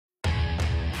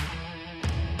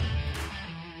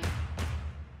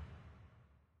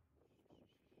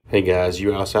Hey guys,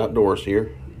 U.S. Outdoors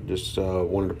here. Just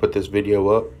wanted to put this video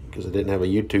up because I didn't have a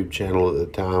YouTube channel at the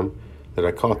time that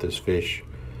I caught this fish.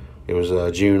 It was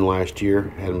June last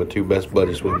year. I had my two best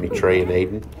buddies with me, Trey and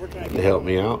Aiden, to help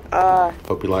me out.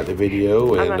 Hope you liked the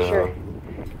video. I'm not sure.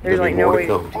 There's like no way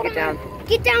to get down.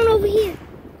 Get down over here.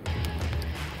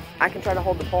 I can try to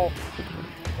hold the pole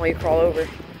while you crawl over.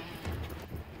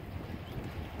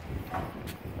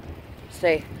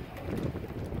 Stay.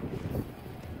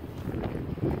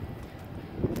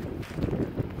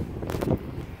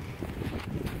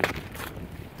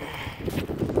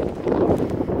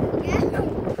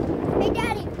 Hey,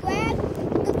 Daddy, grab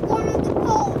the corner of the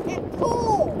pole and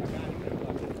pull.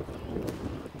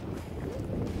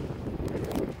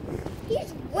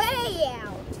 He's way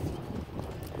out.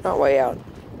 Not way out.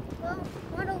 Well,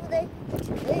 one over there.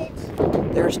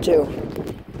 There's two.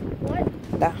 What?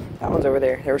 That one's over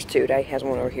there. There was two. Daddy has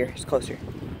one over here. It's closer.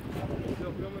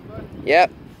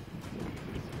 Yep.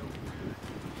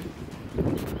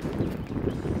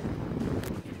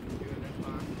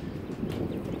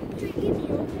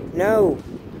 No.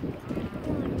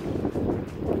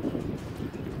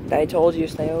 Daddy told you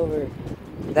to stay over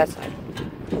that side.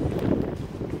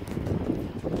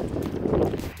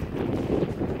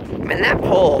 Man, that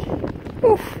pole.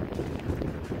 Oof.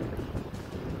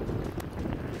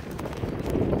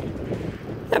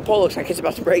 That pole looks like it's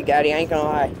about to break, Daddy. I ain't gonna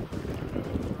lie.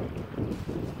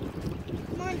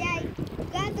 Come on, Daddy.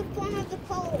 Grab the corner of the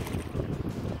pole.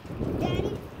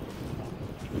 Daddy.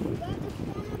 Grab the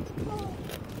corner of the pole.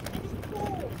 Just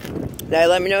pull. Daddy,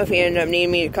 let me know if you end up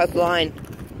needing me to cut the line.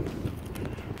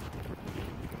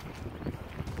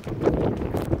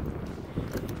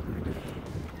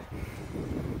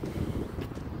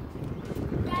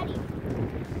 Daddy.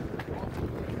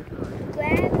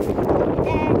 Grab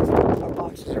that. Our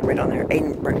boxes are right on there.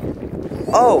 Aiden, break.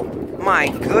 Oh my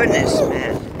goodness,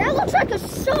 man. That looks like a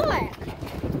shark.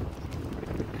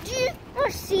 Do you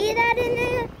want to see that in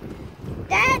there?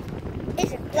 That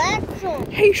is a black shark.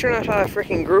 Hey, you sure not saw a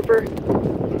freaking grouper?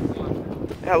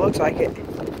 That looks like it.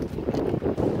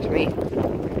 To me.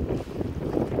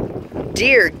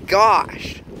 Dear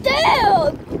gosh.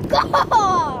 Dude,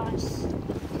 gosh.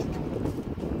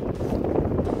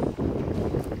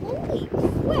 Holy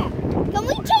crap. Can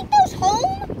we take those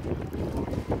home?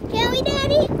 Can we,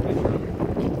 Daddy?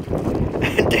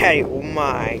 Daddy, oh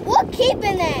my. We're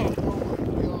keeping that.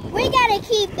 We gotta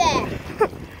keep that.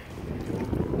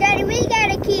 Daddy, we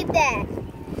gotta keep that.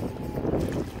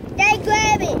 Daddy,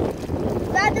 grab it.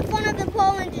 Grab the front of the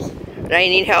pole and just... Daddy,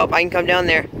 need help. I can come down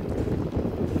there.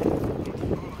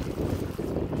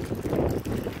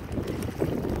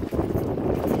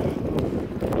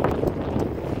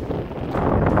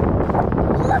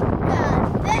 Look at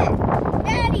that.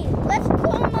 Daddy, let's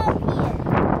pull him up here.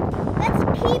 Let's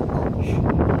keep him.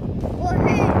 Or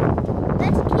her.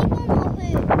 Let's keep him or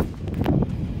her.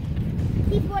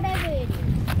 Keep whatever it is.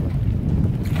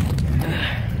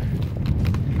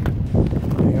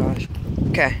 Oh my gosh.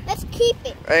 Okay. Let's keep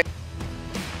it. Ready?